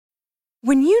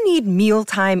When you need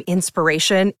mealtime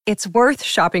inspiration, it's worth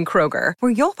shopping Kroger,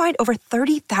 where you'll find over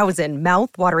 30,000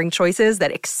 mouth-watering choices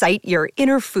that excite your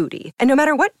inner foodie. And no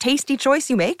matter what tasty choice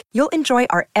you make, you'll enjoy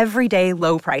our everyday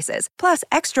low prices, plus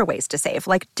extra ways to save,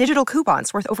 like digital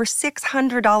coupons worth over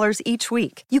 $600 each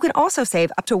week. You can also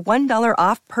save up to $1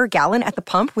 off per gallon at the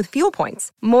pump with fuel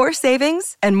points. More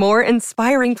savings and more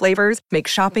inspiring flavors make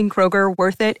shopping Kroger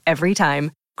worth it every time.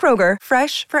 Kroger,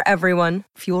 fresh for everyone.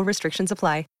 Fuel restrictions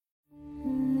apply.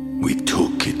 We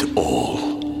took it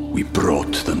all. We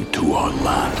brought them to our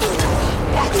land.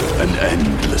 An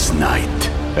endless night,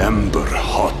 ember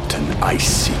hot and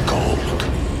icy cold.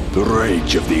 The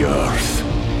rage of the earth.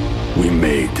 We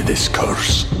made this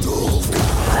curse.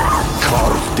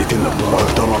 Carved it in the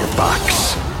blood on our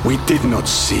backs. We did not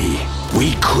see.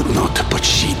 We could not, but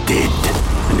she did.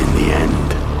 And in the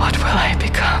end... What will I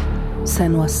become?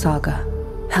 Senua's Saga.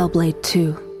 Hellblade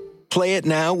 2. Play it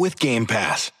now with Game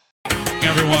Pass.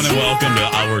 Everyone, and welcome to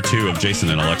Hour 2 of Jason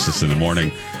and Alexis in the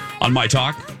Morning on My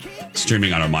Talk,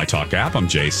 streaming on our My Talk app. I'm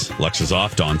Jace. Alexa's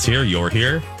off. Dawn's here. You're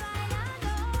here.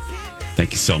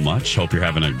 Thank you so much. Hope you're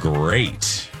having a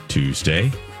great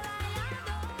Tuesday.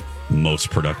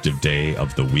 Most productive day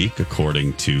of the week,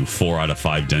 according to 4 out of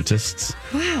 5 dentists.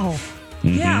 Wow.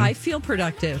 Mm-hmm. Yeah, I feel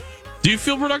productive. Do you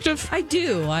feel productive? I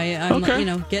do. I'm okay.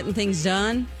 Getting things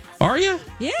done. Are you?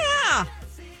 Yeah.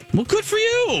 Well, good for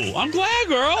you. I'm glad,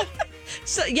 girl.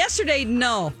 So yesterday,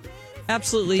 no,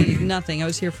 absolutely nothing. I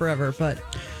was here forever, but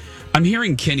I'm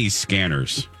hearing Kenny's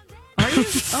scanners. Are you?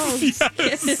 Oh,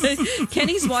 yes.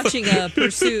 Kenny's watching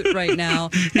Pursuit right now.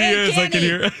 Hey, is. Kenny. I can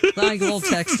hear. I will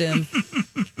text him.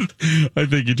 I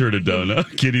think you turned it down.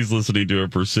 Kenny's listening to a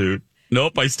Pursuit.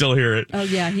 Nope, I still hear it. Oh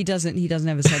yeah, he doesn't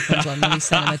have his headphones on when we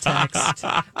send him a text.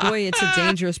 Boy, it's a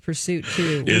dangerous pursuit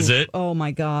too. Is it? Oh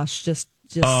my gosh, just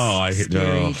I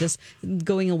scary. know. Just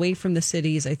going away from the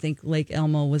cities. I think Lake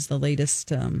Elmo was the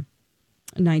latest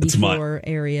 94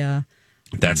 area.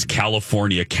 That's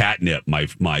California catnip. My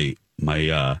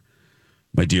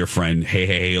dear friend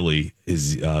Haley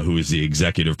is who is the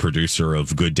executive producer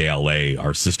of Good Day LA,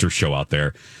 our sister show out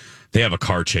there. They have a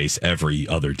car chase every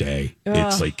other day.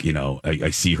 It's like, I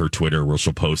see her Twitter where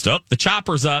she'll post up, the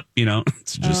chopper's up,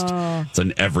 it's just, it's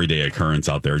an everyday occurrence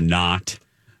out there. Not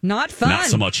fun. Not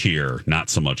so much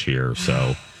here.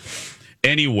 So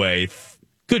anyway,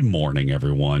 good morning,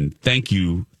 everyone. Thank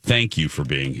you for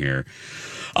being here.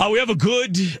 We have a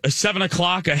good 7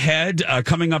 o'clock ahead.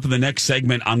 Coming up in the next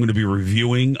segment, I'm going to be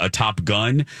reviewing a Top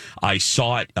Gun. I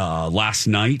saw it last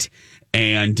night,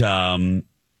 and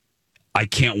I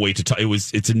can't wait to talk.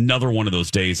 It's another one of those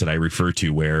days that I refer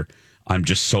to where I'm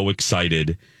just so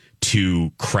excited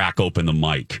to crack open the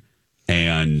mic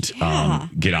and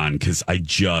get on, because I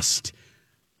don't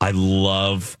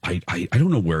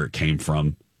know where it came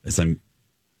from, as I'm,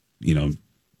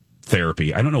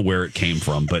 therapy. I don't know where it came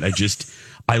from, but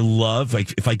I love,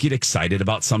 like, if I get excited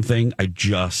about something, I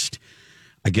guess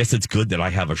it's good that I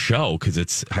have a show,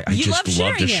 because I just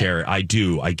love to share it. I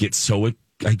do. I get so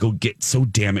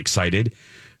damn excited,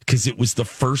 because it was the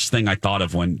first thing I thought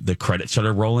of when the credits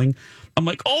started rolling. I'm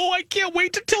like, I can't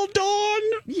wait to tell Dawn.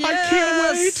 Yes. I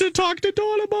can't wait to talk to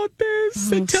Dawn about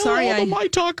this and tell all the My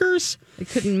Talkers. I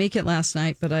couldn't make it last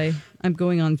night, but I'm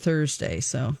going on Thursday,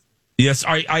 so. Yes,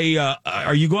 are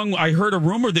you going? I heard a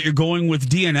rumor that you're going with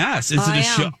DNS. Is it a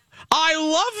show? I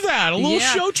love that. A little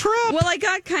show trip. Well, I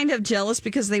got kind of jealous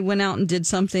because they went out and did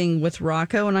something with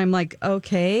Rocco, and I'm like,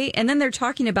 okay. And then they're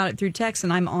talking about it through text,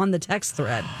 and I'm on the text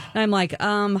thread. And I'm like,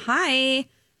 hi.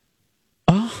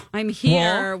 Oh, I'm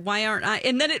here. Well, why aren't I?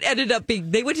 And then it ended up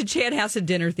being, they went to Chanhassen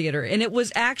Dinner Theater, and it was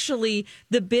actually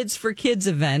the Bids for Kids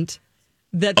event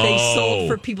that they sold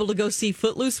for people to go see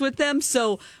Footloose with them.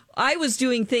 So I was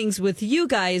doing things with you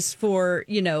guys for,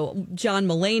 John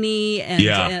Mulaney and,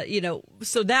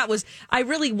 so that was, I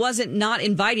really wasn't not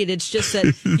invited. It's just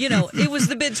that, it was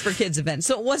the Bids for Kids event.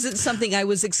 So it wasn't something I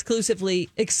was exclusively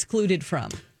excluded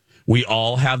from. We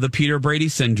all have the Peter Brady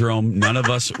syndrome. None of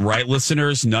us, right,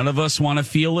 listeners, none of us want to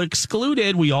feel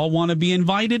excluded. We all want to be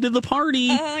invited to the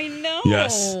party. I know.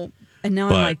 Yes. And now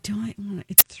I'm like, do I want to?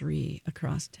 It's 3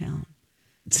 across town.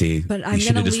 See, but I'm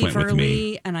going to leave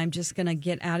early, and I'm just going to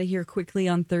get out of here quickly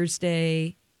on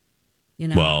Thursday.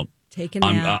 Take a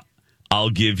nap. I'll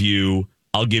give you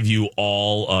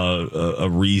all a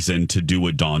reason to do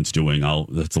what Dawn's doing.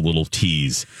 That's a little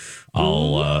tease.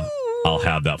 I'll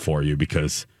have that for you,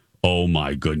 because oh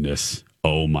my goodness.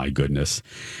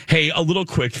 Hey, a little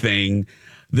quick thing.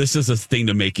 This is a thing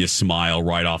to make you smile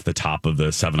right off the top of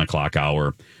the 7 o'clock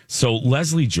hour. So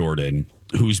Leslie Jordan,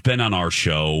 who's been on our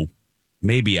show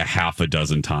maybe a half a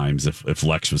dozen times. If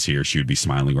Lex was here, she would be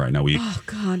smiling right now. Oh,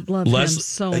 God, love him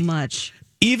so much.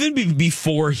 Even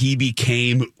before he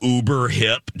became uber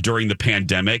hip during the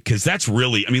pandemic, because that's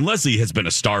really, I mean, Leslie has been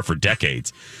a star for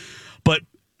decades, but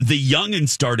the youngins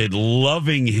started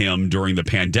loving him during the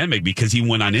pandemic because he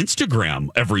went on Instagram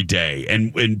every day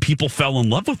and people fell in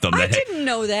love with him. I didn't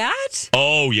know that.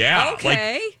 Oh, yeah.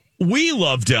 Okay. We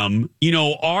loved him,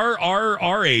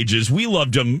 our ages. We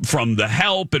loved him from The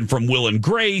Help and from Will and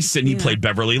Grace, and he played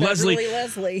Beverly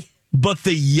Leslie. But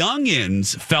the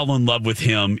youngins fell in love with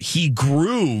him. He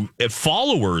grew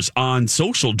followers on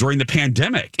social during the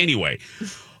pandemic. Anyway,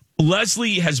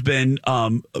 Leslie has been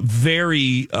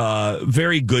very,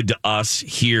 very good to us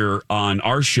here on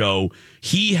our show.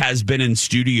 He has been in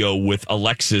studio with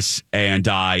Alexis and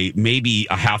I maybe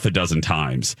a half a dozen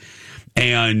times.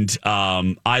 And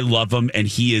I love him. And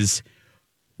he is,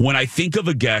 when I think of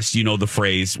a guest, you know the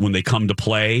phrase, when they come to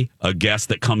play, a guest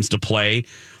that comes to play,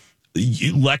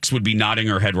 Lex would be nodding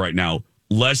her head right now.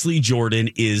 Leslie Jordan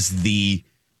is the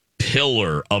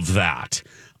pillar of that.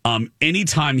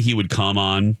 Anytime he would come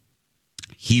on,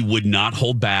 he would not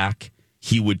hold back.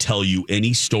 He would tell you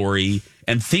any story.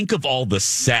 And think of all the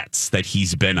sets that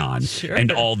he's been on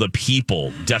and all the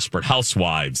people, Desperate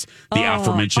Housewives, the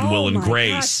aforementioned Will and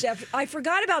Grace. Gosh, I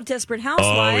forgot about Desperate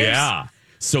Housewives. Oh, yeah.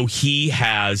 So he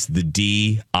has the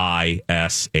DISH.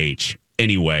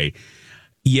 Anyway,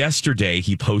 yesterday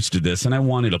he posted this, and I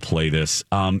wanted to play this.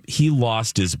 He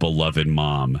lost his beloved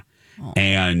mom.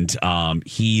 And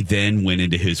he then went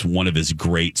into one of his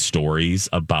great stories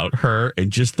about her, and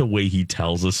just the way he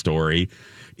tells a story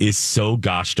is so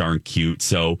gosh darn cute.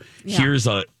 So here's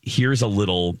a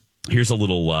little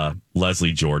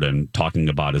Leslie Jordan talking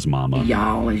about his mama.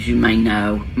 Y'all, as you may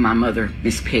know, my mother,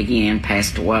 Miss Peggy Ann,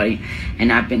 passed away,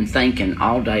 and I've been thinking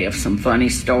all day of some funny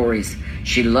stories.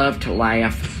 She loved to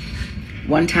laugh.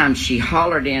 One time she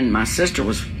hollered in, my sister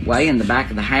was way in the back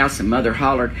of the house, and Mother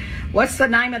hollered, "What's the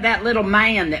name of that little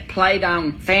man that played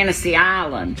on Fantasy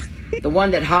Island? The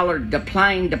one that hollered, 'Da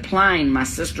plane, da plane.'" My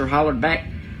sister hollered back,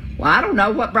 "Well, I don't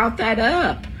know what brought that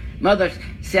up." Mother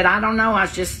said, "I don't know, I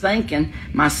was just thinking."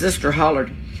 My sister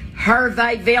hollered,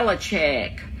 "Hervé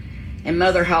Villacek." And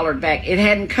Mother hollered back, "It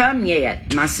hadn't come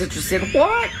yet." My sister said,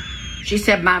 "What?" She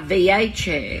said, "My VA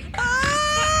check."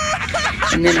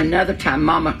 And then another time,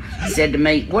 Mama said to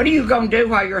me, "What are you going to do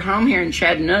while you're home here in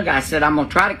Chattanooga?" I said, "I'm going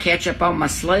to try to catch up on my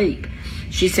sleep."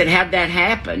 She said, "How'd that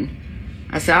happen?"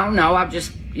 I said, "I don't know. I've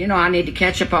just, I need to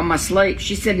catch up on my sleep."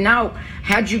 She said, "No.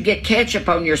 How'd you get ketchup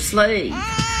on your sleep?"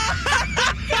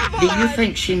 Do you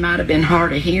think she might have been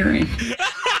hard of hearing?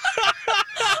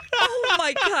 Oh,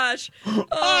 my gosh.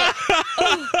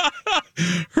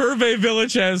 Hervé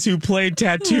Villacek, who played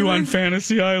Tattoo on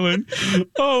Fantasy Island.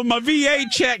 "Oh, my VA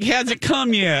check hasn't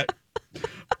come yet."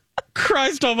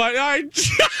 Christ almighty.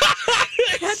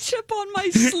 Ketchup on my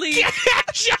sleeve.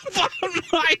 Ketchup on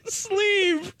my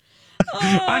sleeve.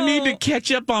 I need to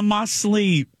catch up on my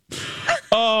sleep.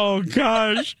 Oh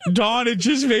gosh, Dawn, it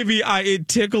just made me. It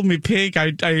tickled me pink.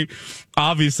 I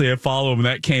obviously I follow him.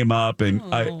 That came up, and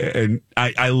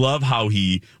I love how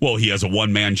he has a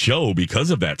one-man show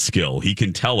because of that skill. He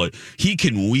can tell it. He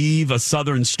can weave a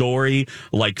Southern story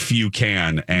like few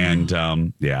can, and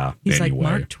he's anyway, like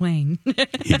Mark Twain.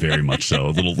 He very much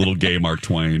so. Little gay Mark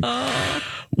Twain.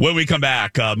 When we come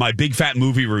back, my big fat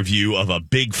movie review of a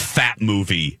big fat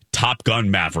movie, Top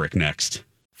Gun Maverick, next.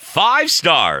 5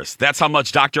 stars. That's how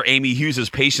much Dr. Amy Hughes'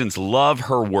 patients love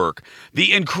her work.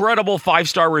 The incredible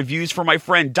 5-star reviews from my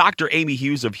friend Dr. Amy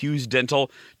Hughes of Hughes Dental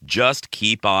just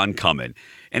keep on coming.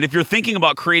 And if you're thinking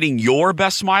about creating your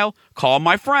best smile, call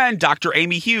my friend Dr.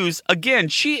 Amy Hughes. Again,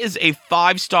 she is a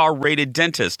 5-star rated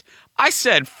dentist. I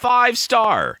said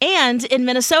 5-star. And in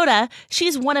Minnesota,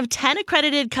 she's one of 10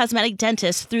 accredited cosmetic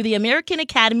dentists through the American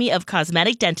Academy of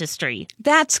Cosmetic Dentistry.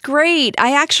 That's great.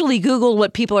 I actually Googled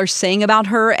what people are saying about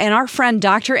her, and our friend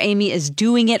Dr. Amy is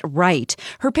doing it right.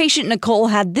 Her patient Nicole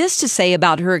had this to say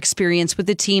about her experience with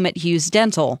the team at Hughes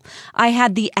Dental. "I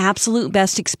had the absolute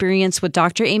best experience with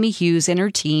Dr. Amy Hughes and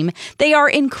her team. They are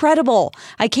incredible.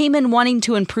 I came in wanting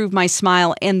to improve my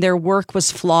smile, and their work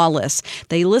was flawless.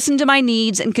 They listened to my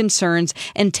needs and concerns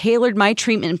and tailored my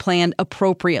treatment plan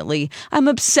appropriately. I'm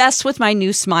obsessed with my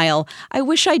new smile. I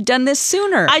wish I'd done this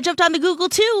sooner." I jumped on the Google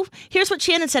too. Here's what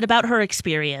Shannon said about her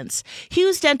experience.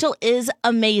 "Hughes Dental is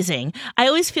amazing. I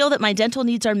always feel that my dental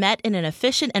needs are met in an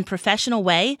efficient and professional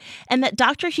way, and that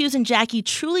Dr. Hughes and Jackie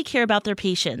truly care about their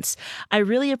patients. I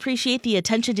really appreciate the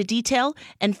attention to detail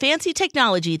and fancy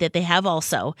technology that they have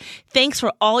also. Thanks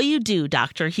for all you do,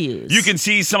 Dr. Hughes." You can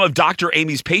see some of Dr.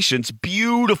 Amy's patients'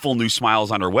 beautiful new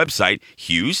smiles on her website, website,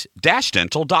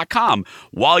 hughes-dental.com.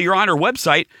 While you're on our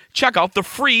website, check out the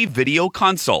free video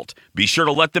consult. Be sure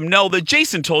to let them know that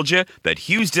Jason told you that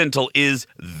Hughes Dental is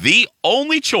the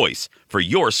only choice for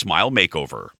your smile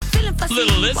makeover.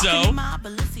 Little Lizzo.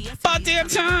 About damn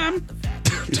time.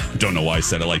 Don't know why I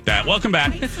said it like that. Welcome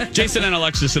back. Jason and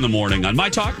Alexis in the morning on My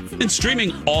Talk and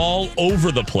streaming all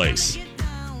over the place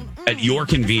at your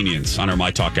convenience on our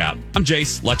My Talk app. I'm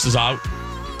Jace. Lex is out.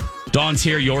 Dawn's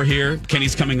here. You're here.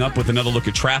 Kenny's coming up with another look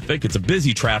at traffic. It's a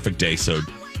busy traffic day, so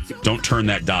don't turn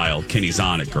that dial. Kenny's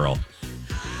on it, girl.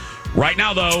 Right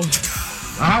now, though.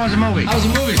 How was the movie? How was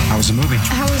the movie? How was the movie?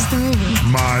 How was the movie?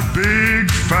 My big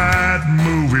fat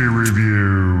movie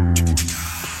review.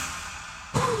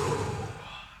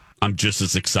 I'm just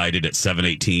as excited at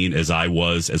 7:18 as I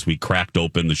was as we cracked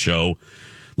open the show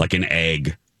like an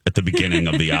egg at the beginning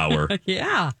of the hour.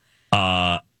 Yeah.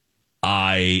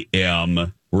 I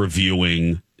am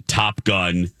reviewing Top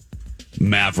Gun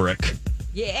Maverick.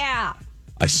 Yeah.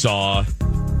 I saw.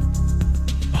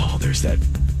 Oh, there's that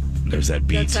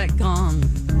beat. That's that gong.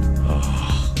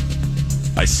 Oh,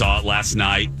 I saw it last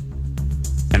night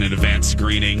at an advanced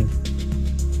screening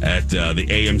at the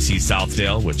AMC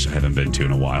Southdale, which I haven't been to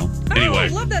in a while. Anyway, I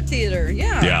love that theater.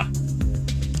 Yeah. Yeah.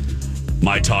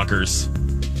 My talkers,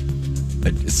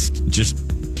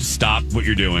 just stop what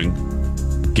you're doing.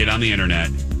 Get on the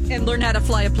internet. And learn how to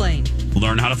fly a plane.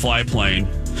 Learn how to fly a plane.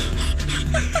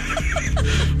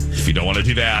 If you don't want to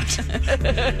do that,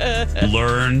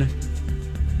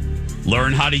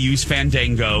 learn how to use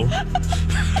Fandango. Learn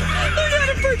how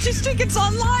to purchase tickets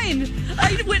online.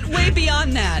 I went way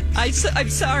beyond that. I'm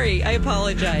sorry. I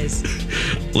apologize.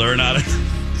 Learn how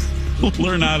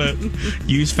to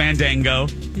use Fandango.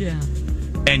 Yeah.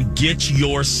 And get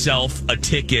yourself a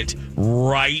ticket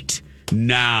right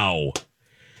now.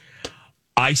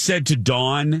 I said to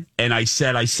Dawn, and I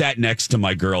sat next to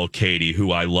my girl, Katie,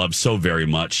 who I love so very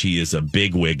much. She is a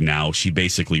bigwig now. She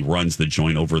basically runs the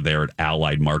joint over there at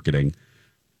Allied Marketing.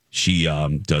 She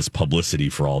does publicity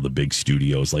for all the big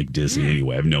studios like Disney.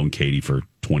 Anyway, I've known Katie for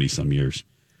 20-some years,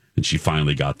 and she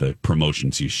finally got the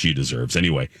promotion she deserves.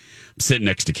 Anyway, I'm sitting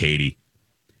next to Katie,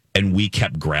 and we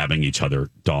kept grabbing each other,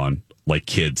 Dawn, like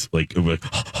kids. Like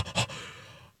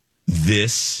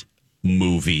this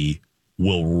movie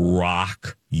will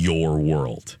rock your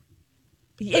world.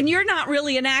 And you're not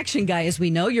really an action guy, as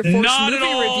we know. Your forced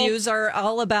movie reviews are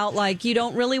all about, like, you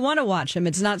don't really want to watch them.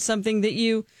 It's not something that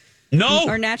you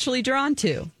are naturally drawn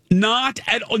to. Not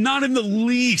in the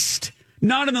least.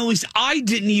 Not in the least. I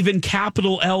didn't even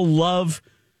capital L love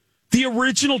the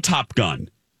original Top Gun.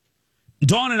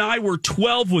 Dawn and I were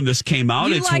 12 when this came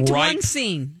out. You liked one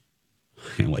scene.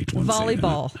 I liked one scene.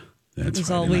 Volleyball.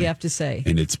 That's all we have to say.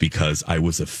 And it's because I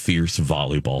was a fierce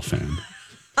volleyball fan.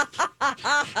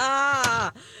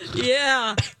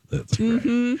 Yeah. That's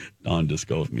right. Dawn, just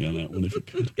go with me on that one if you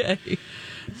could. Okay.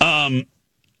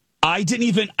 I didn't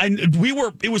even,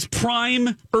 it was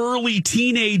prime early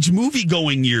teenage movie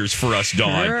going years for us,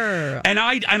 Dawn. Sure. And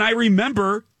I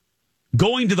remember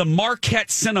going to the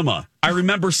Marquette Cinema. I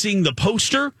remember seeing the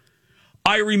poster.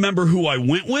 I remember who I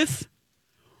went with.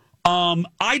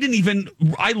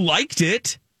 I liked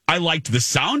it. I liked the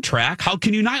soundtrack. How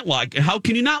can you not like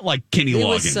Kenny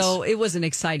Loggins? It was an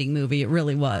exciting movie. It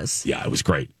really was. Yeah, it was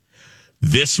great.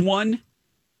 This one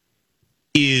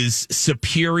is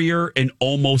superior in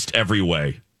almost every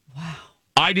way. Wow.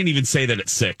 I didn't even say that at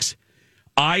 6.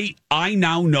 I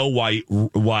now know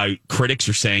why critics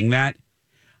are saying that.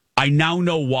 I now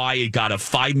know why it got a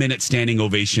 5-minute standing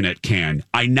ovation at Cannes.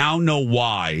 I now know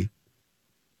why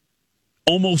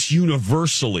almost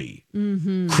universally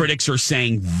critics are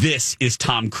saying this is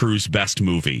Tom Cruise's best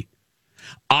movie.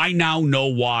 I now know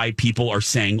why people are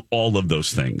saying all of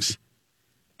those things.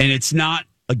 And it's not,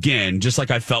 again, just like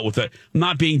I felt with it. I'm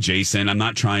not being Jason. I'm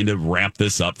not trying to wrap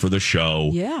this up for the show.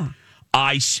 Yeah.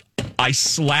 I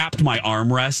slapped my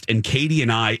armrest, and Katie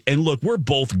and and look, we're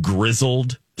both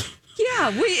grizzled.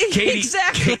 Yeah,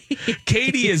 exactly.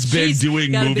 Katie has been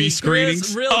doing movie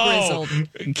screenings. Real grizzled.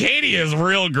 Katie is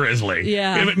real grizzly.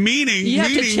 Yeah. Meaning you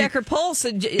have to check her pulse.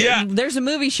 And, there's a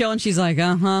movie show, and she's like,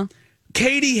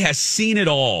 Katie has seen it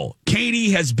all.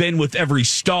 Katie has been with every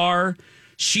star.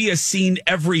 She has seen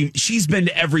she's been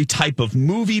to every type of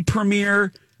movie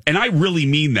premiere. And I really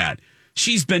mean that.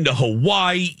 She's been to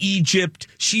Hawaii, Egypt.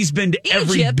 She's been to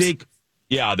every big.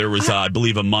 Yeah, there was, I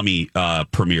believe, a Mummy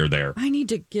premiere there. I need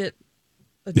to get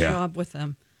a job with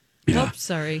them. Yeah. Oh,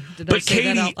 sorry. Did I say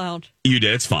that out loud? You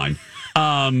did. It's fine.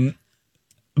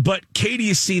 But Katie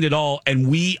has seen it all, and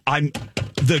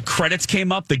the credits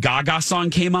came up, the Gaga song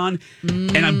came on,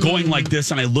 and I'm going like this,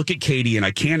 and I look at Katie, and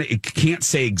I can't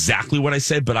say exactly what I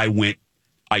said, but I went,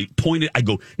 I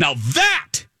go, now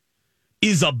that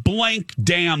is a blank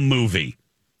damn movie.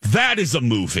 That is a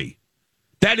movie.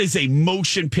 That is a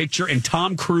motion picture. And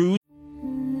Tom Cruise.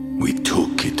 We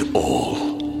took it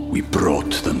all. We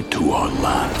brought them to our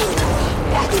land.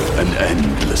 An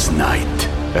endless night,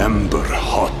 ember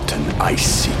hot and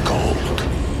icy cold.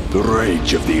 The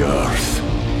rage of the earth.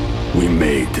 We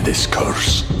made this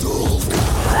curse.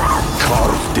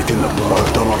 Carved it in the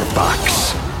blood on our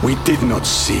backs. We did not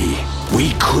see.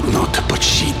 We could not, but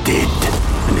she did.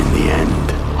 And in the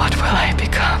end, What will I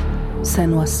become?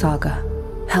 Senwa Saga.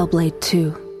 Hellblade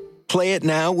 2. Play it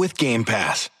now with Game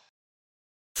Pass.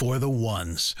 For the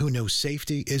ones who know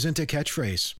safety isn't a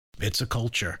catchphrase, it's a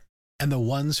culture. And the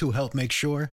ones who help make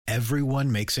sure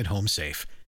everyone makes it home safe.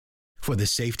 For the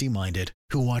safety-minded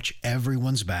who watch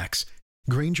everyone's backs,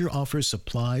 Grainger offers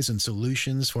supplies and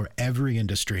solutions for every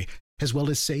industry, as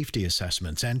well as safety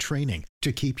assessments and training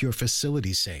to keep your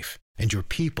facilities safe and your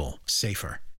people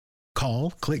safer.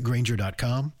 Call,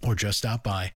 clickgrainger.com, or just stop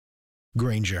by.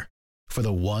 Grainger, for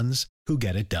the ones who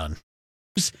get it done.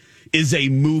 Is a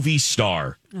movie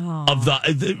star of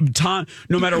the Tom.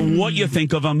 No matter what you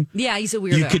think of him, yeah, he's a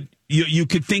weirdo. You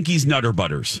could think he's Nutter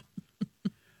Butters,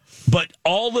 but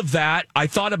all of that, I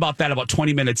thought about that about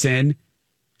 20 minutes in.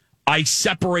 I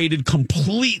separated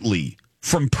completely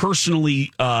from personally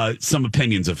some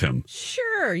opinions of him.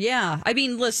 Sure, yeah. I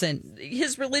mean, listen,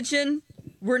 his religion,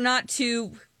 we're not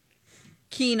too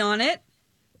keen on it.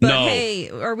 But no. Hey,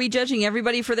 are we judging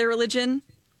everybody for their religion?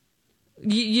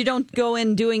 You don't go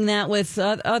in doing that with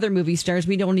other movie stars.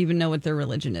 We don't even know what their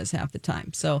religion is half the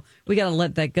time. So we got to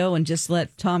let that go and just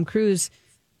let Tom Cruise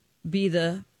be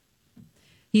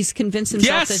he's convinced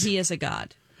himself that he is a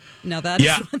god. Now that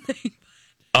is one thing.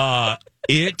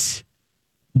 It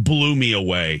blew me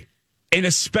away. And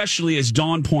especially as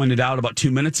Dawn pointed out about 2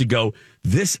 minutes ago,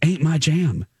 this ain't my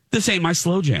jam. This ain't my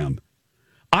slow jam.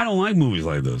 I don't like movies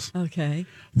like this. Okay.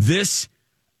 This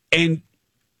and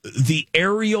the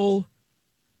aerial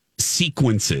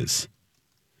sequences,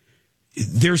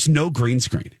 there's no green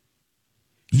screen.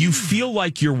 You feel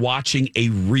like you're watching a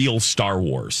real Star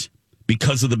Wars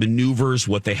because of the maneuvers,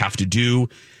 what they have to do.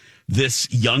 This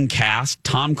young cast,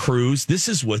 Tom Cruise, this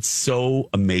is what's so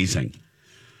amazing.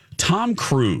 Tom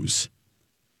Cruise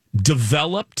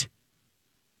developed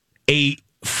a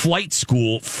flight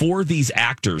school for these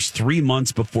actors 3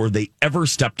 months before they ever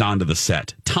stepped onto the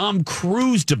set. Tom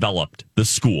Cruise developed the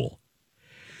school.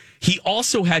 He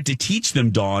also had to teach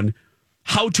them, Dawn,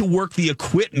 how to work the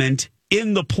equipment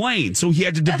in the plane. So he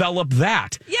had to develop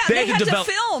that. Yeah, they had to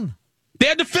film. They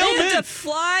had to film They had to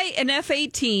fly an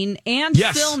F-18 and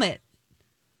film it.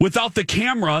 Without the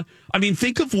camera, I mean,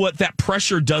 think of what that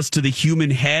pressure does to the human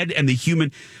head and the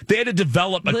human. They had to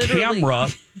develop a camera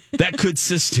that could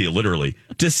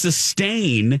to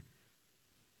sustain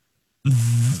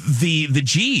the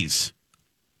G's.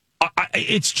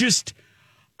 It's just,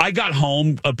 I got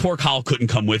home. Poor Kyle couldn't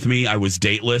come with me. I was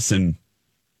dateless, and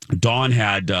Dawn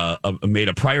had made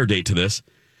a prior date to this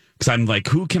because I'm like,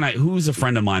 who's a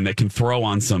friend of mine that can throw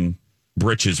on some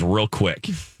britches real quick?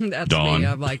 That's Dawn. me.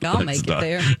 I'm like, I'll make it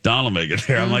there. Dawn will make it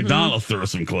there. I'm like, Dawn will throw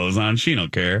some clothes on. She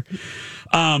don't care.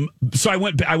 So I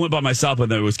went by myself,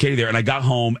 and there was Katie there, and I got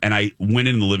home and I went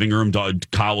in the living room.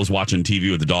 Kyle was watching TV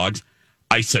with the dogs.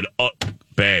 I said,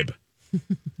 babe,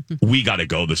 we got to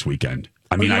go this weekend.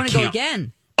 I mean, I can't go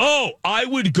again. Oh, I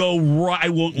would go I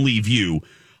won't leave you.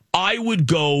 I would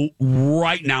go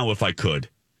right now if I could.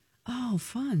 Oh,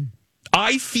 fun.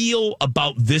 I feel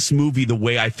about this movie the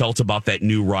way I felt about that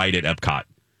new ride at Epcot.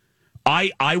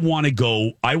 I want to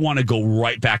go. I want to go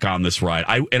right back on this ride.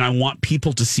 I want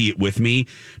people to see it with me,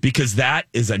 because that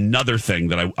is another thing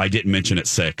that I didn't mention at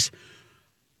 6.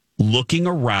 Looking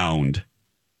around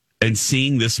and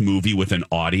seeing this movie with an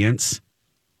audience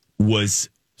was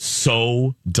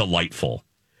so delightful,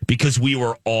 because we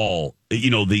were all,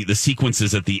 the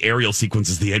sequences at the aerial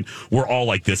sequences at the end, we're all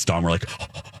like this, Dom. We're like,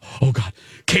 oh God.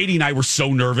 Katie and I were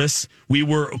so nervous. We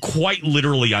were quite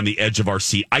literally on the edge of our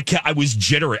seat. I was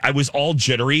jittery. I was all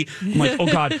jittery. I'm like,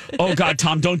 oh God,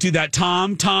 Tom, don't do that.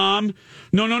 Tom.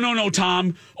 No,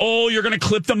 Tom. Oh, you're going to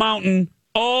clip the mountain.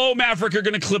 Oh, Maverick, you're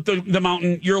going to clip the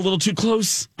mountain. You're a little too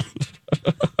close.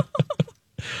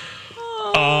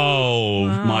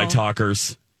 Wow. My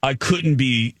talkers. I couldn't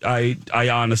be. I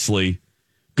honestly,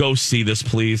 go see this,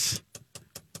 please.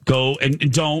 Go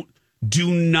and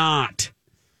do not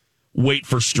wait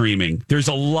for streaming. There's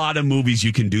a lot of movies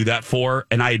you can do that for,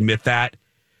 and I admit that.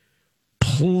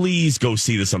 Please go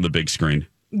see this on the big screen.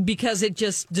 Because it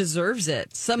just deserves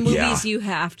it. Some movies you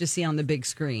have to see on the big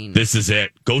screen. This is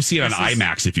it. Go see it on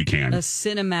IMAX if you can. A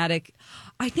cinematic.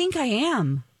 I think I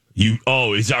am.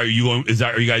 Are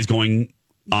you guys going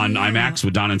on IMAX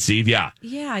with Don and Steve? Yeah.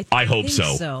 Yeah, I hope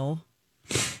so.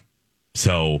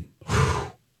 So,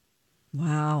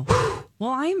 wow.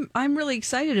 Well, I'm really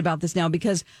excited about this now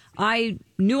because I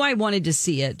knew I wanted to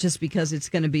see it just because it's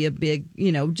going to be a big,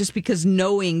 just because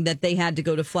knowing that they had to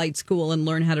go to flight school and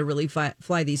learn how to really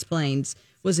fly these planes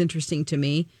was interesting to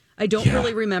me. I don't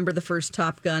really remember the first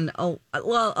Top Gun. A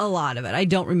lot of it. I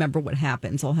don't remember what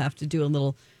happens. I'll have to do a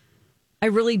little. I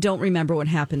really don't remember what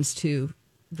happens to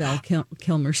Val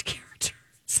Kilmer's character.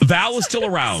 Val is still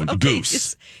around. Okay,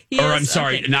 Goose. I'm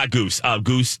sorry, not Goose.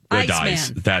 Goose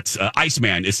dies. That's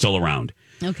Iceman is still around.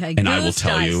 Okay, and Goose I will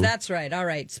tell you. That's right. All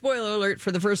right. Spoiler alert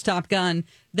for the first Top Gun.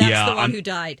 That's the one who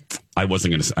died. I'm not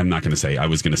going to say. I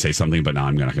was going to say something, but now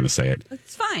I'm not going to say it.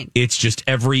 It's fine. It's just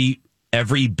every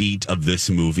beat of this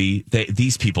movie.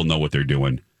 These people know what they're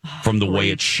doing. From the way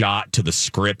it's shot to the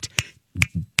script.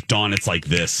 Dawn, it's like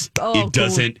this. It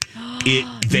doesn't.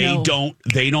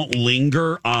 They don't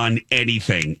linger on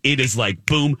anything. It is like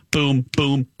boom, boom,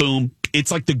 boom, boom.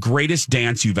 It's like the greatest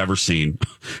dance you've ever seen.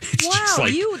 It's just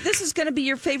like, this is going to be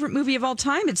your favorite movie of all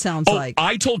time. It sounds like.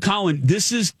 I told Colin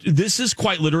this is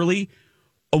quite literally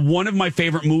one of my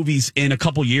favorite movies in a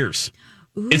couple years.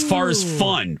 Ooh. As far as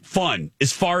fun.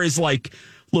 As far as like,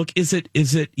 look, is it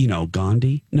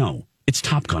Gandhi? No, it's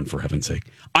Top Gun, for heaven's sake.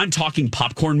 I'm talking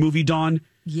popcorn movie, Dawn.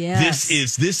 Yes.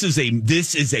 This is a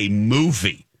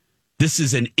movie. This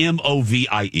is an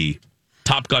MOVIE.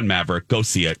 Top Gun Maverick. Go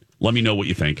see it. Let me know what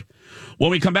you think. When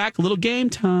we come back, a little game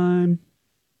time.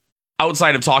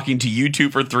 Outside of talking to you two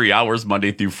for 3 hours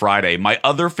Monday through Friday, my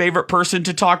other favorite person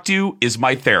to talk to is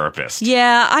my therapist.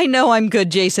 Yeah, I know I'm good,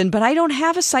 Jason, but I don't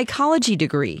have a psychology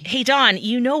degree. Hey, Dawn,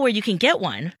 you know where you can get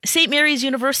one. St. Mary's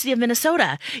University of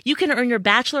Minnesota. You can earn your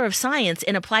Bachelor of Science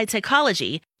in Applied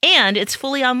Psychology, and it's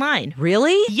fully online.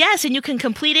 Really? Yes, and you can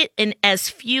complete it in as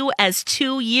few as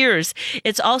 2 years.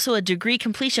 It's also a degree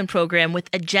completion program with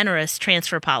a generous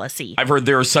transfer policy. I've heard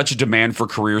there is such a demand for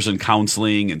careers in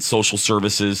counseling and social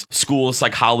services, school of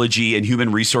psychology, and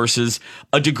human resources.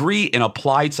 A degree in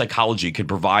applied psychology could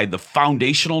provide the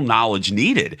foundational knowledge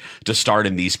needed to start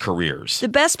in these careers. The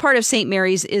best part of St.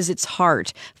 Mary's is its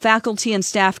heart. Faculty and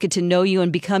staff get to know you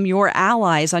and become your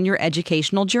allies on your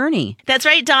educational journey. That's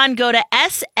right, Dawn. Go to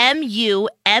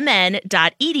smumn.edu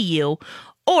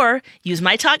or use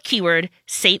my talk keyword,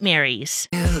 St. Mary's.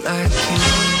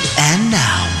 And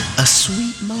now, a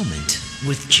sweet moment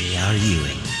with J.R.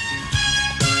 Ewing.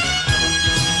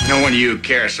 No wonder you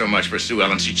care so much for Sue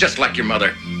Ellen. She's just like your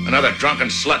mother. Another drunken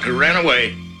slut who ran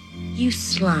away. You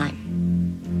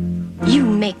slime. You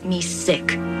make me sick.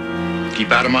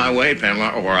 Keep out of my way,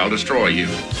 Pamela, or I'll destroy you.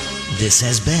 This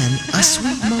has been a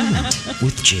sweet moment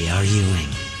with J.R. Ewing.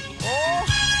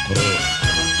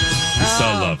 So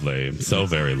lovely. So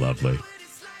very lovely.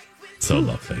 So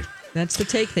lovely. That's the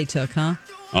take they took, huh?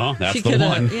 Oh, that's she the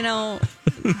one.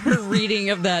 Her reading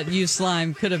of that "You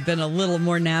Slime" could have been a little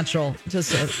more natural.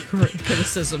 Just a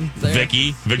criticism there.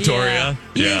 Victoria.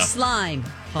 Yeah. You slime.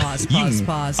 Pause.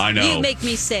 I know. You make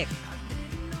me sick.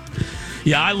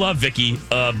 Yeah, I love Vicky,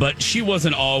 but she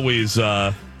wasn't always.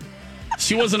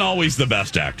 She wasn't always the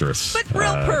best actress. But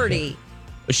real pretty.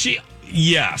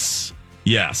 Yes.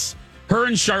 Her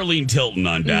and Charlene Tilton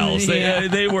on Dallas.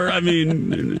 They were. I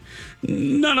mean,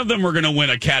 none of them were going to win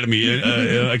Academy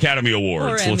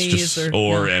Awards. Or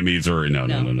Emmys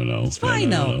No. It's fine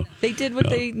though. They did what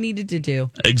they needed to do.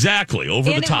 Exactly.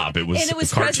 Over the top. It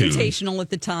was cartoon. Presentational at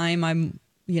the time.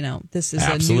 This is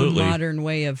Absolutely. a new modern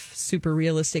way of super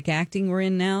realistic acting we're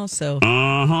in now. So.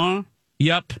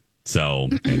 Yep. So,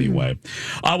 anyway,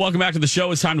 welcome back to the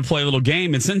show. It's time to play a little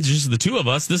game. And since it's just the two of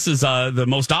us, this is the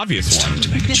most obvious one. Time to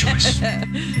make a choice.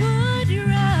 Would you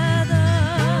rather?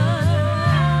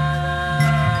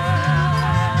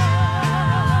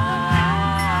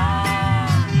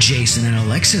 Jason and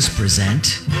Alexis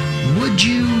present Would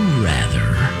You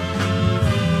Rather?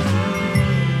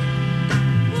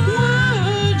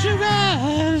 Would you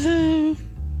rather?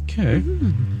 Okay.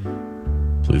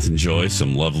 Please enjoy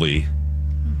some lovely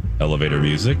elevator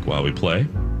music while we play.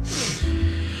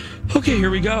 Okay,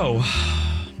 here we go.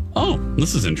 Oh,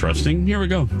 this is interesting. Here we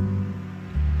go.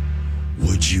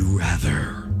 Would you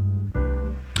rather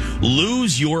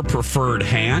lose your preferred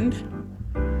hand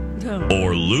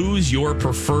or lose your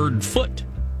preferred foot?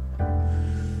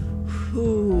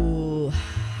 Ooh,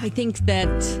 I think that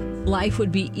life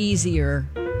would be easier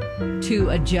to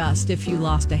adjust if you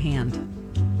lost a hand.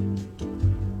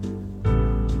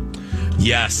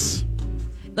 Yes.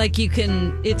 Like you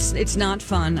can, it's not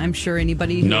fun. I'm sure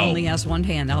anybody who only has one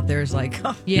hand out there is like,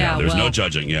 oh, there's no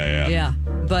judging. Yeah.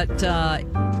 But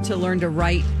to learn to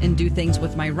write and do things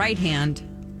with my right hand,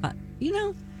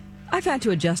 I've had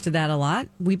to adjust to that a lot.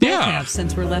 We both have,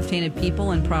 since we're left-handed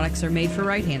people and products are made for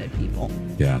right-handed people.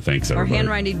 Yeah, thanks, everybody. Our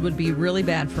handwriting would be really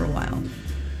bad for a while.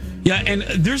 Yeah, and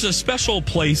there's a special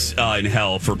place in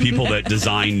hell for people that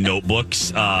designed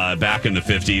notebooks back in the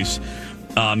 50s.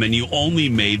 And you only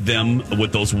made them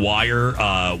with those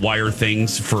wire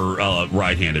things for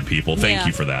right-handed people. Thank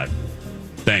you for that.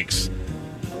 Thanks.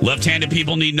 Left-handed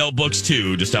people need notebooks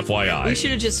too, just FYI. We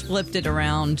should have just flipped it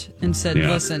around and said,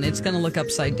 listen, it's going to look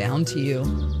upside down to you,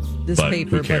 this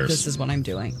paper, but this is what I'm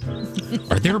doing.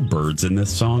 Are there birds in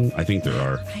this song? I think there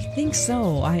are. I think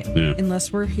so,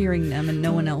 unless we're hearing them and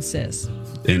no one else is.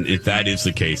 And if that is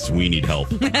the case, we need help.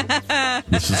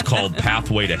 This is called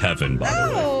Pathway to Heaven, by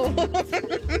the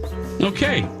way.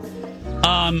 Okay.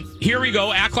 Here we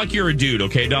go. Act like you're a dude,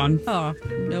 okay, Dawn? Oh, no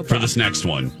problem. For this next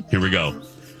one. Here we go.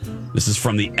 This is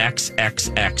from the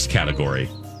XXX category.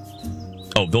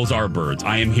 Oh, those are birds.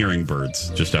 I am hearing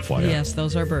birds, just FYI. Yes,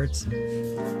 those are birds.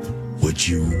 Would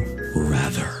you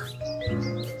rather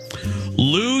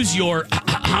lose your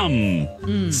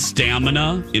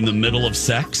stamina in the middle of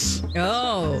sex?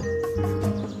 Oh.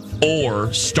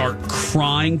 Or start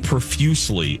crying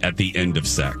profusely at the end of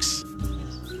sex?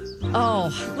 Oh,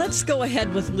 let's go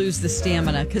ahead with lose the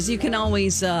stamina, because you can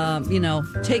always,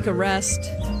 take a rest,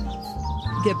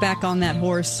 get back on that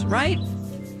horse, right?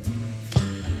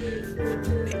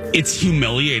 It's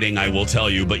humiliating, I will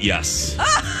tell you, but yes.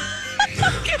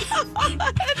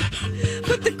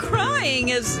 But the crying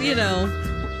is,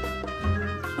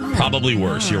 probably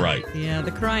worse. You're right. Yeah, the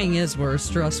crying is worse.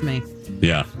 Trust me.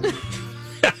 Yeah.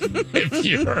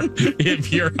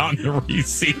 if you're on the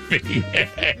receiving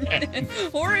end.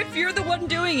 Or if you're the one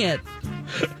doing it.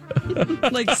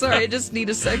 Sorry, I just need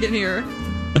a second here.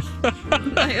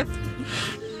 I have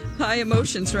high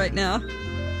emotions right now.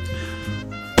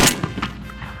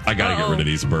 I gotta get rid of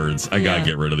these birds. I gotta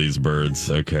get rid of these birds.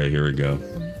 Okay, here we go.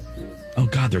 Oh,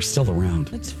 God, they're still around.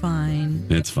 It's fine.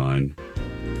 It's fine.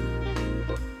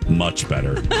 Much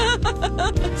better.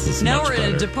 This is now much we're better.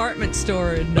 in a department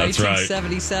store in That's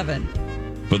 1977.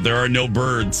 Right. But there are no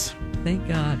birds. Thank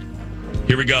God.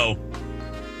 Here we go.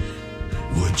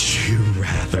 Would you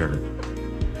rather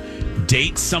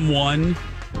date someone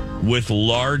with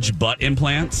large butt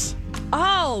implants?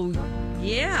 Oh,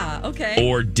 yeah. Okay.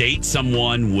 Or date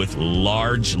someone with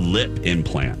large lip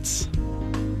implants?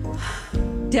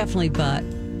 Definitely butt.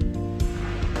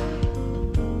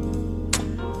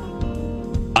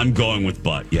 I'm going with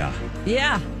butt, yeah.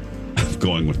 Yeah. I'm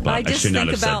going with butt. I just should not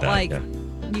think have about, said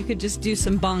that. you could just do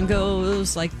some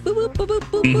bongos, like boop, boop, boop,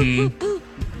 boop, boop, Mhm. boop, boop.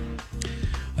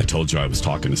 I told you I was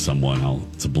talking to someone.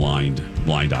 It's a blind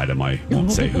item. I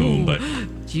won't say whom, but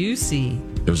juicy.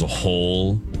 There's a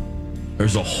whole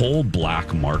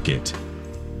black market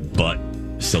butt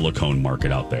silicone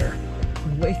market out there.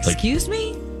 Excuse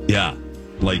me? Yeah.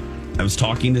 I was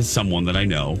talking to someone that I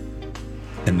know,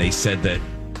 and they said that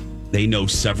they know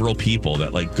several people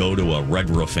that go to a Red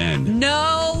Roof Inn.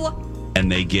 No.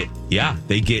 And they get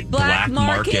black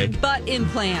market butt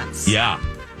implants. Yeah.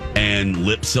 And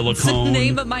lip silicone. It's the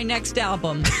name of my next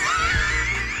album.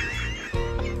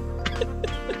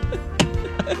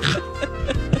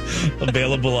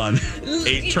 Available on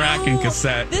 8-track and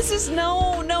cassette. This is no.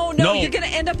 You're going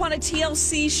to end up on a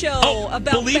TLC show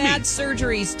about bad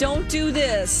surgeries. Don't do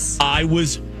this. I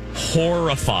was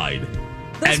horrified.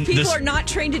 Those people are not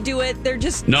trained to do it. They're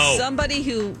just somebody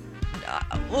who,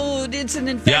 it's an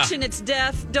infection, it's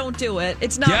death. Don't do it.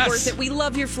 It's not worth it. We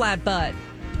love your flat butt.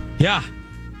 Yeah.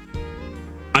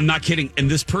 I'm not kidding.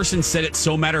 And this person said it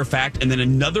so matter of fact, and then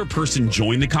another person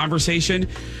joined the conversation,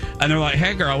 and they're like,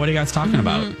 "Hey, girl, what are you guys talking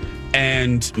about?"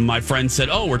 And my friend said,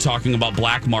 "Oh, we're talking about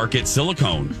black market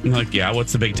silicone." I'm like, "Yeah,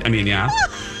 what's the big? Yeah."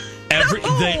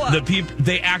 The people,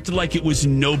 they acted like it was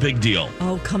no big deal.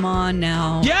 Oh, come on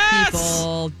now. Yes!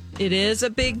 People. It is a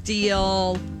big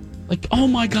deal. Oh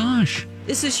my gosh.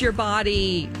 This is your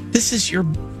body. This is your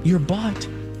butt.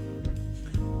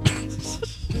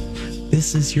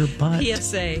 This is your butt.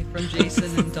 PSA from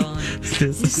Jason and Dawn.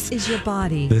 This is your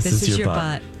body. This is your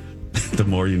butt. The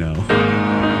more you know.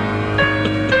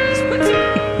 Just put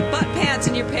some butt pads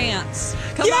in your pants.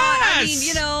 Come on. I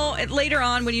mean, later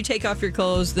on when you take off your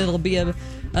clothes, that'll be a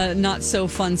not so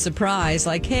fun surprise.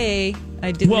 Like, hey,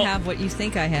 I didn't have what you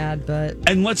think I had, but.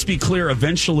 And let's be clear,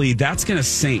 eventually that's going to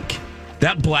sink.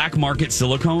 That black market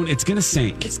silicone, it's going to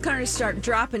sink. It's going to start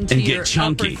dropping to and your get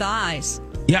chunky. upper thighs.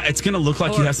 Yeah, it's going to look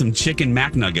like you have some chicken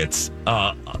McNuggets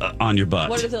on your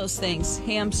butt. What are those things?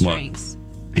 Hamstrings.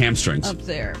 What? Hamstrings. Up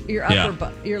there. Your upper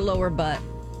butt, your lower butt,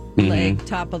 leg,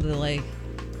 top of the leg.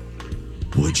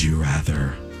 Would you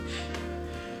rather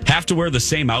Have to wear the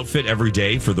same outfit every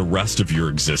day for the rest of your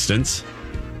existence?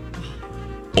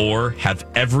 Or have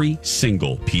every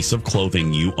single piece of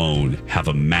clothing you own have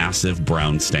a massive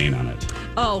brown stain on it?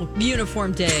 Oh,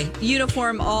 uniform day.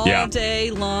 Uniform all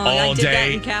day long. I did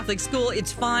that in Catholic school.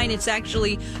 It's fine. It's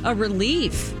actually a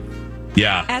relief.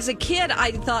 Yeah. As a kid,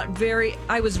 I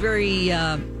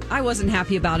wasn't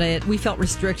happy about it. We felt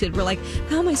restricted. We're like,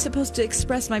 how am I supposed to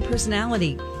express my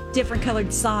personality? Different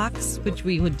colored socks, which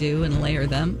we would do and layer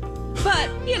them. But,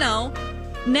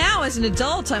 now as an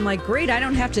adult, I'm like, great, I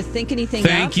don't have to think anything up.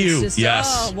 Thank you. It's just,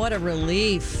 yes. Oh, what a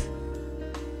relief.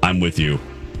 I'm with you.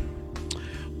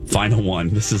 Final one.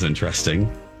 This is interesting.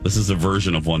 This is a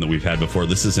version of one that we've had before.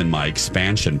 This is in my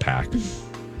expansion pack.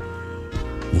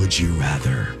 Would you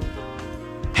rather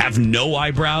have no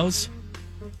eyebrows?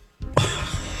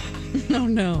 Oh,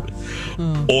 no.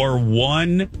 Oh. Or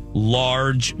one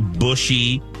large,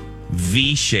 bushy,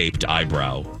 V-shaped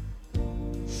eyebrow?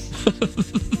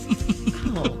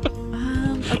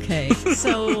 Okay,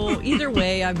 so either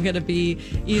way, I'm going to be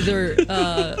either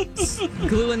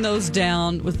gluing those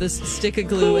down with this stick of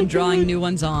glue and drawing new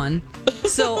ones on.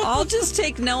 So I'll just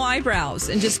take no eyebrows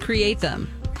and just create them.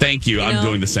 Thank you. I'm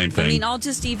doing the same thing. I mean, I'll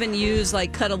just even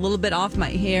cut a little bit off my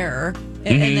hair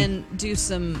and then do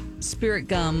some spirit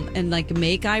gum and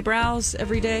make eyebrows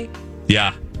every day.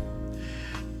 Yeah.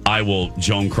 I will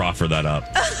Joan Crawford that up.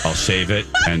 I'll shave it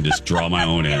and just draw my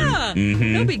own in. Yeah,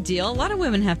 no big deal. A lot of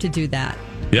women have to do that.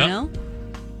 Yeah. You know?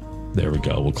 There we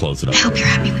go. We'll close it up. I hope you're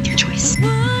happy with your choice.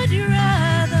 Would you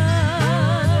rather?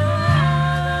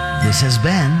 This has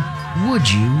been Would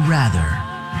You Rather?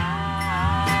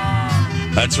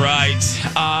 That's right.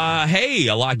 Hey,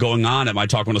 a lot going on at My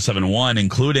Talk 1071,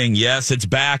 including, yes, it's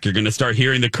back. You're going to start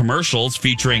hearing the commercials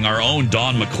featuring our own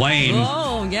Dawn McClain.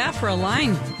 Oh, yeah, for a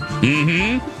line.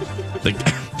 Mm-hmm.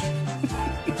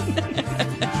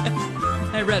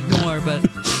 I read more, but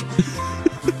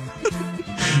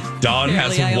Dawn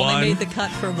has I one. only made the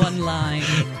cut for one line.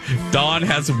 Dawn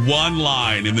has one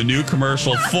line in the new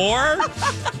commercial for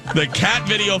the Cat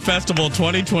Video Festival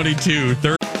 2022.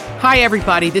 Hi,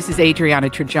 everybody. This is Adriana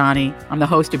Trajani. I'm the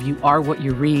host of You Are What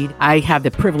You Read. I have the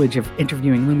privilege of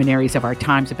interviewing luminaries of our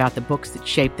times about the books that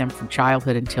shaped them from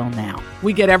childhood until now.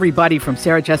 We get everybody from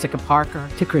Sarah Jessica Parker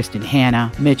to Kristen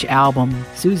Hanna, Mitch Albom,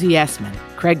 Susie Essman,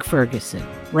 Craig Ferguson,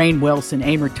 Rainn Wilson,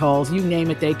 Amor Tolls, you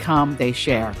name it, they come, they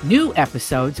share. New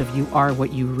episodes of You Are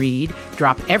What You Read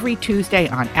drop every Tuesday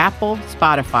on Apple,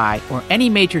 Spotify, or any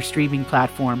major streaming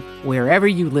platform wherever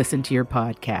you listen to your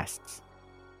podcasts.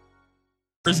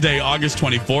 Thursday, August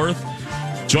 24th.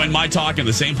 Join My Talk and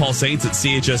the St. Paul Saints at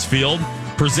CHS Field.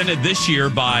 Presented this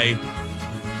year by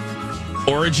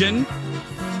Origin,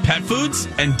 Pet Foods,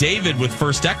 and David with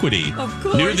First Equity. Of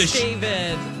course,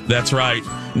 David. That's right.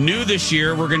 New this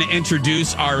year, we're going to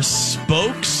introduce our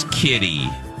spokes kitty.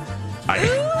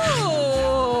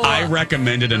 I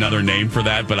recommended another name for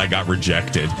that, but I got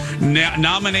rejected.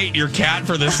 Nominate your cat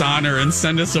for this honor and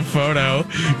send us a photo.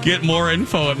 Get more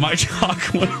info at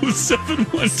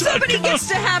MyTalk1071.com. Somebody gets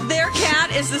to have their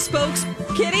cat as the spokes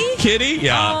kitty? Kitty?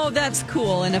 Yeah. Oh, that's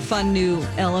cool and a fun new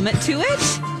element to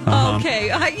it. Uh-huh.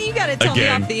 Okay, you got to tell me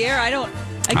off the air. I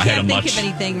can't think of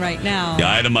anything right now. Yeah,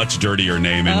 I had a much dirtier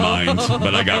name in mind,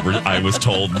 but I was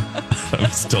told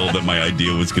that my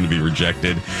idea was going to be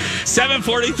rejected.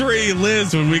 7:43,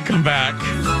 Liz, when we come back.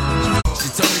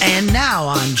 And now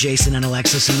on Jason and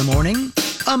Alexis in the Morning,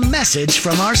 a message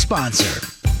from our sponsor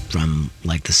from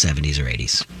the 70s or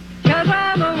 80s. 'Cause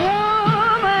I'm a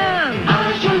woman.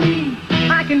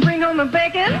 I can bring home the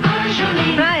bacon.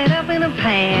 Fry it up in a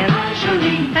pan.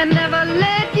 And never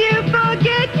let you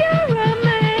forget you're a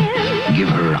man. Give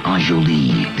her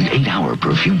Enjoli, the 8-hour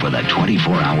perfume for that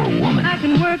 24-hour woman. I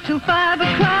can work till 5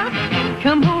 o'clock.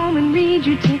 Come home and read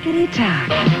your tickety-tock.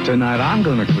 Tonight I'm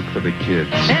gonna cook for the kids.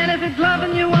 And if it's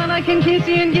loving you one, I can kiss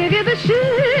you and give you the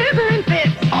shivering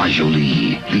fits.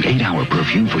 Enjoli, the 8-hour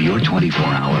perfume for your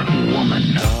 24-hour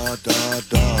woman.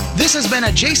 This has been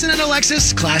a Jason and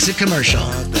Alexis classic commercial.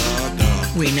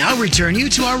 We now return you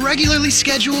to our regularly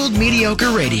scheduled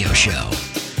mediocre radio show.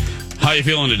 How you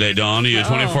feeling today, Dawn? Are you a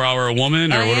 24-hour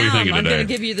woman, or what are we thinking I'm today? going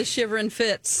to give you the shivering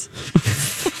fits,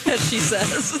 as she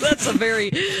says. That's a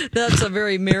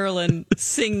very Marilyn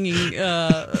singing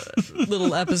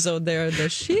little episode there. The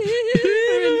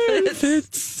shivering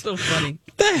fits. So funny.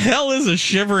 The hell is a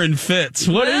shivering fits?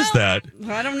 What is that?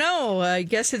 I don't know. I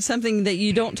guess it's something that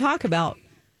you don't talk about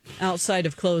outside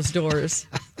of closed doors.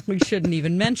 We shouldn't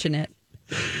even mention it.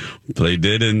 They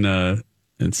did in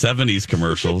And 70s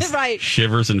commercials. Right.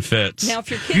 Shivers and fits. Now, if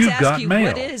your kids ask you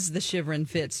what is the Shiver and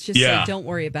Fits, just say, don't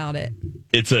worry about it.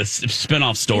 It's a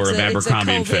spin-off store of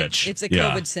Abercrombie and Fitch. It's a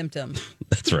COVID symptom.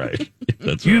 That's right.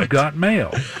 That's You've got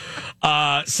mail.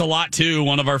 Salat, too,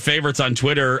 one of our favorites on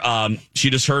Twitter. She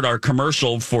just heard our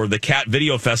commercial for the Cat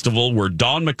Video Festival where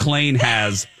Dawn McClain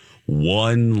has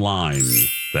one line.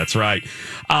 That's right.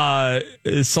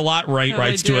 Salat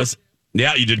writes to us.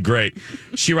 Yeah, you did great.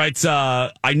 She writes,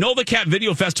 I know the Cat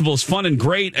Video Festival is fun and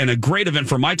great and a great event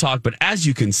for my talk, but as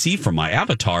you can see from my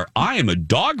avatar, I am a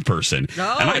dog person.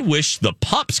 Oh. And I wish the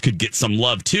pups could get some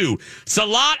love too.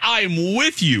 Salat, I am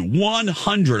with you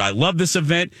 100. I love this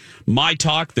event. My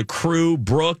talk, the crew,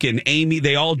 Brooke and Amy,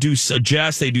 they all do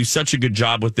suggest. They do such a good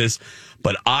job with this,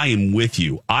 but I am with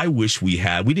you. I wish we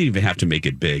didn't even have to make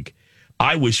it big.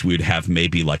 I wish we'd have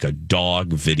maybe like a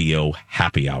dog video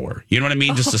happy hour. You know what I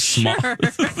mean? Just a small. Sure.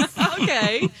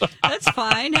 Okay, that's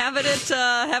fine. Have it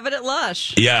at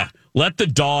Lush. Yeah, let the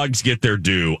dogs get their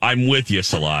due. I'm with you,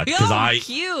 Salat, because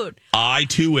cute. I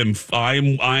too am. I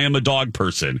am a dog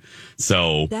person.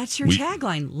 So that's your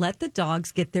tagline. Let the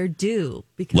dogs get their due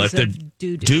because let the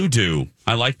doo-doo.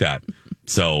 I like that.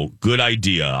 So good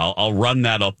idea. I'll run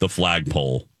that up the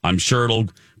flagpole. I'm sure it'll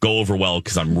go over well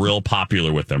because I'm real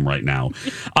popular with them right now.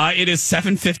 It is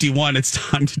 7:51. It's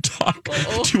time to talk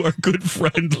to our good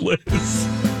friend Liz.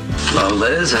 Hello,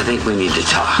 Liz. I think we need to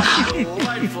talk.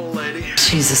 Delightful lady.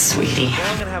 She's a sweetie.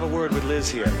 I'm going to have a word with Liz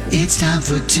here. It's time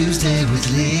for Tuesday with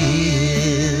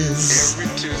Liz.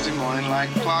 Every Tuesday morning like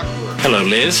clockwork. Hello,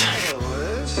 Liz.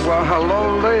 Well,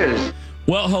 hello, Liz.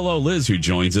 Well, hello, Liz, who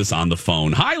joins us on the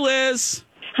phone. Hi, Liz.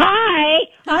 Hi.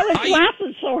 I was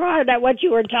laughing so hard at what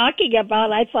you were talking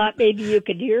about, I thought maybe you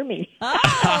could hear me.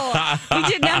 Oh, we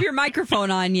didn't have your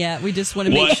microphone on yet. We just want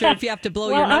to make sure if you have to blow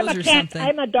your nose or something.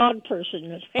 I'm a dog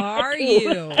person. Are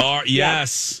you?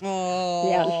 Yes.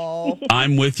 Oh. Yes.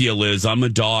 I'm with you, Liz. I'm a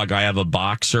dog. I have a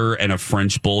boxer and a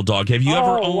French bulldog. Have you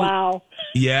ever owned? Wow.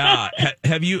 Yeah.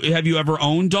 Have you ever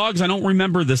owned dogs? I don't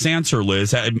remember this answer,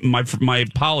 Liz. My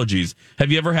apologies.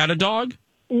 Have you ever had a dog?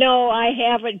 No, I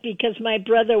haven't because my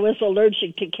brother was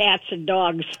allergic to cats and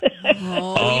dogs.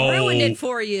 He ruined it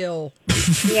for you.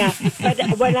 Yeah,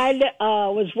 but when I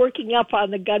was working up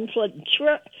on the Gunflint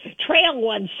Trail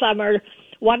one summer,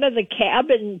 one of the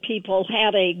cabin people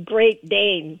had a Great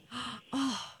Dane.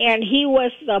 And he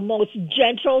was the most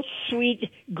gentle, sweet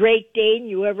Great Dane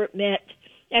you ever met.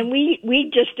 And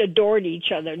we just adored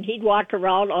each other. And he'd walk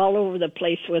around all over the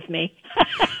place with me.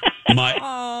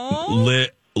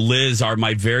 Liz,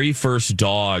 my very first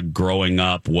dog growing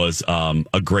up was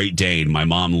a Great Dane. My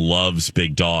mom loves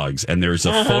big dogs, and there's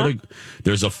a photo.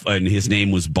 And his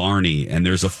name was Barney. And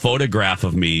there's a photograph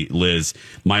of me, Liz.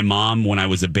 My mom, when I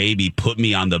was a baby, put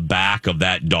me on the back of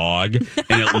that dog,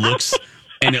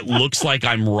 and it looks like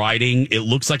I'm riding. It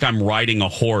looks like I'm riding a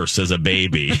horse as a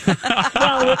baby.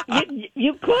 Well,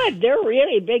 you could. They're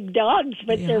really big dogs,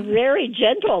 but they're very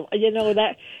gentle. You know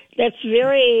That's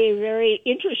very, very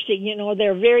interesting. You know,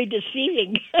 they're very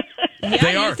deceiving.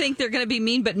 They are. You think they're going to be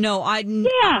mean, but no, I've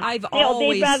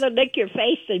always... They'd rather lick your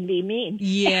face than be mean.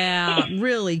 Yeah,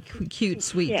 really cute,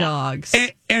 sweet dogs.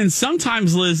 And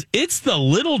sometimes, Liz, it's the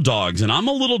little dogs, and I'm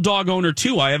a little dog owner,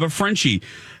 too. I have a Frenchie.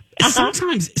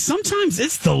 Sometimes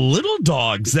it's the little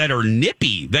dogs that are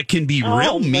nippy, that can be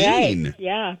real mean. Right.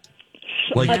 Yeah.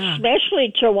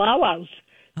 Especially Chihuahuas.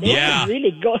 They can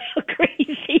really go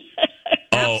crazy.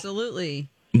 Absolutely.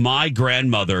 My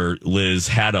grandmother, Liz,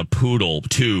 had a poodle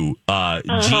too,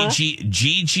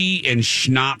 Gigi and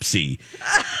Schnapsy,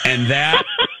 and that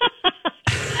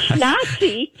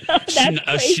Schnapsy,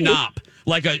 a Schnapp,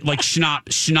 like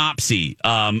Schnapsy,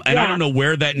 and I don't know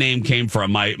where that name came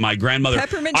from. My grandmother,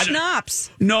 Peppermint Schnapps.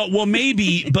 No, well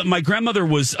maybe, but my grandmother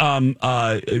was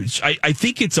I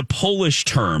think it's a Polish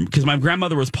term because my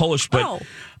grandmother was Polish, but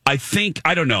I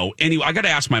don't know. Anyway, I got to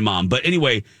ask my mom, but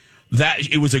anyway.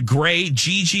 That it was a gray.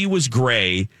 Gigi was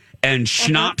gray, and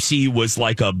Schnapsy was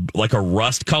like a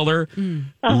rust color.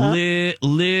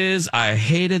 Liz, I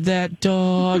hated that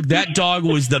dog. That dog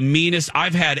was the meanest.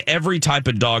 I've had every type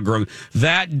of dog growing.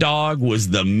 That dog was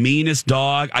the meanest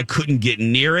dog. I couldn't get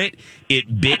near it.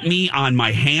 It bit me on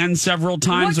my hand several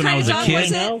times when I was a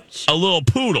kid. A little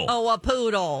poodle. Oh, a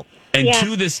poodle. And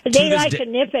they like to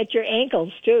nip at your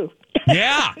ankles too.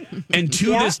 Yeah. And to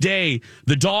this day,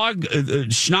 the dog,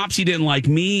 Schnapsy didn't like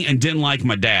me and didn't like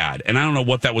my dad. And I don't know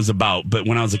what that was about, but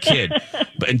when I was a kid.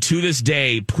 And to this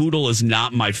day, poodle is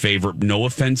not my favorite. No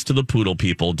offense to the poodle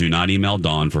people. Do not email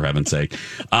Dawn, for heaven's sake.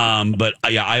 But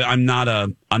yeah, I'm not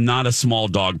a small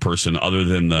dog person other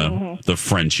than the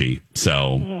Frenchie.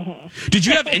 So, did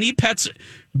you have any pets?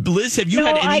 Liz, have you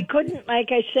had any? No, I couldn't, like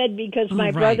I said, because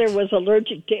my brother was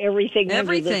allergic to everything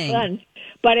under the sun.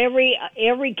 But every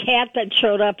cat that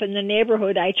showed up in the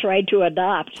neighborhood, I tried to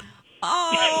adopt.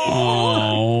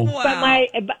 Oh, wow.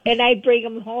 And I'd bring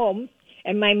them home,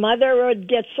 and my mother would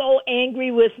get so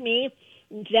angry with me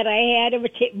that I had to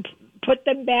put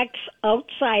them back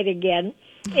outside again.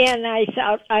 And I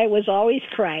thought I was always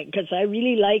crying because I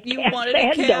really like cats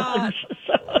and dogs.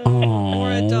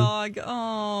 Or a dog.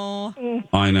 Oh,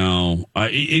 I know.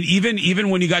 Even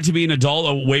when you got to be an adult,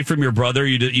 away from your brother,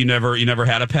 you never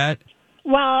had a pet.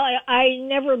 Well, I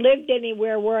never lived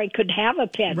anywhere where I could have a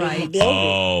pet. Right. In a building.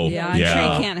 Oh, yeah. I'm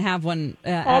sure you can't have one.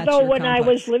 Although when I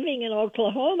was living in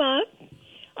Oklahoma,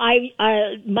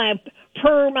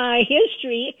 per my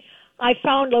history, I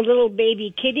found a little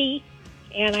baby kitty,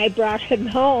 and I brought him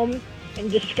home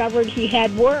and discovered he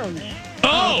had worms.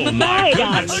 Oh, my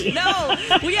goodness. No,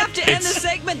 we have to end the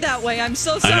segment that way. I'm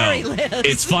so sorry, Liz.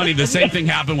 It's funny. The same thing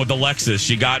happened with Alexis.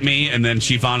 She got me, and then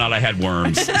she found out I had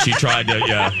worms. She tried to,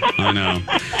 I know.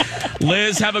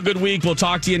 Liz, have a good week. We'll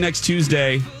talk to you next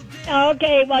Tuesday.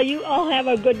 Okay, well, you all have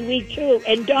a good week, too.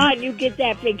 And, Dawn, you get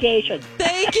that vacation.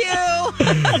 Thank you.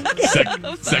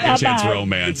 Second Chance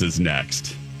Romance is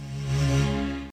next.